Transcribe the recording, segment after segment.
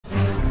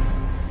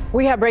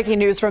We have breaking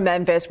news from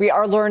Memphis. We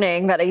are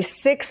learning that a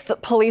sixth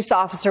police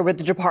officer with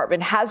the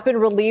department has been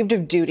relieved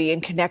of duty in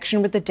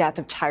connection with the death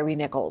of Tyre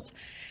Nichols.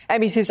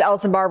 NBC's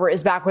Ellison Barber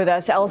is back with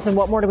us. Ellison,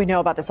 what more do we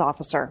know about this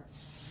officer?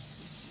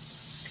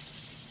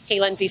 Hey,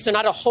 Lindsay, so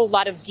not a whole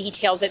lot of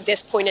details at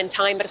this point in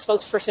time, but a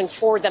spokesperson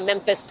for the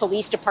Memphis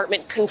Police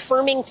Department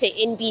confirming to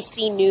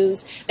NBC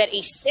News that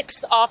a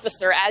sixth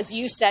officer, as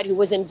you said, who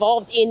was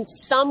involved in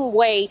some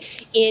way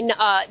in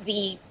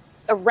the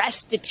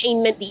arrest,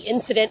 detainment, the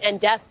incident and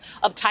death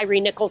of Tyre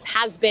Nichols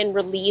has been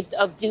relieved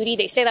of duty.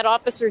 They say that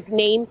officer's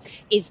name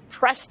is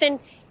Preston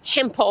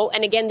Hempel.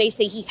 And again, they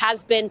say he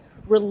has been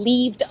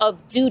relieved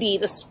of duty.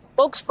 The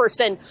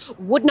spokesperson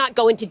would not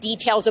go into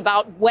details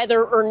about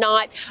whether or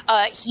not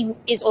he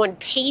is on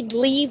paid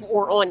leave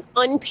or on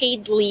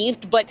unpaid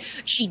leave, but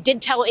she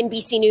did tell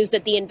NBC News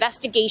that the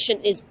investigation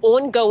is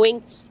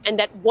ongoing and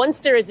that once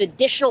there is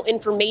additional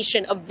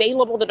information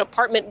available, the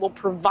department will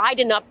provide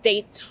an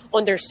update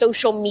on their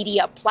social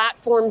media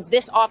platforms.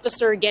 This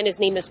officer, again, his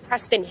name is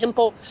Preston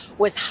Hempel,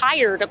 was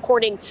hired,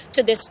 according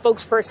to this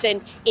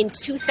spokesperson, in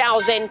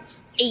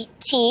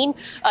 2018.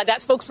 That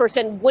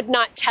spokesperson would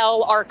not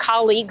tell our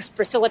colleagues,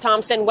 Priscilla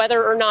Thompson,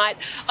 whether or not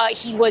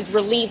he was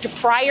relieved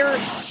prior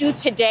to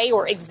today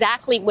or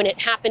exactly when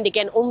it happened,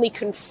 again, only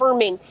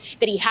confirming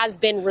that he has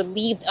been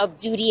relieved of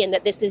duty and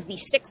that this is the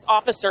sixth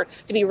officer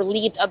to be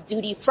relieved of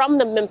duty from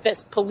the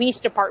Memphis Police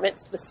Department,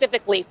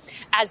 specifically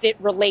as it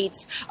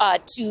relates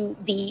to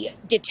the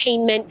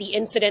detainment, the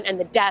incident, and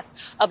the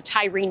death of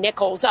Tyre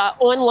Nichols.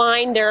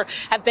 Online, there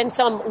have been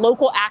some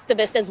local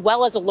activists as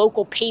well as a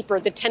local paper,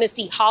 the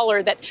Tennessee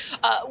Holler, that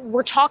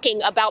we're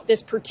talking about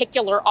this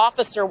particular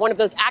officer. One of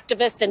those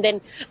activists and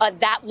then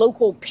that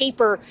local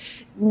paper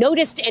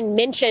noticed and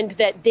mentioned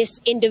that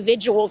this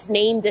individual's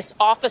name, this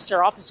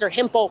officer, Officer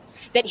Hempel,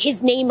 that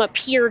his name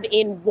appeared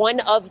in one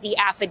of the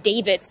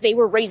affidavits. They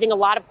were raising a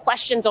lot of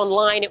questions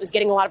online. It was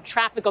getting a lot of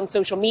traffic on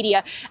social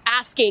media,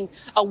 asking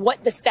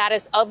what the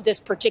status of this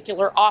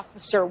particular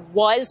officer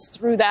was.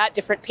 Through that,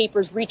 different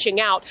papers reaching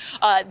out,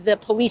 the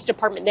police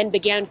department then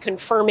began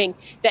confirming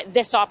that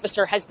this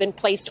officer has been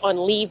placed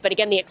on leave. But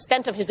again, the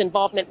extent of his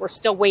involvement, we're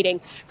still waiting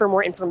for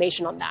more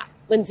information on that.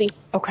 Lindsay.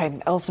 Okay,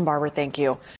 Ellison Barber, thank you.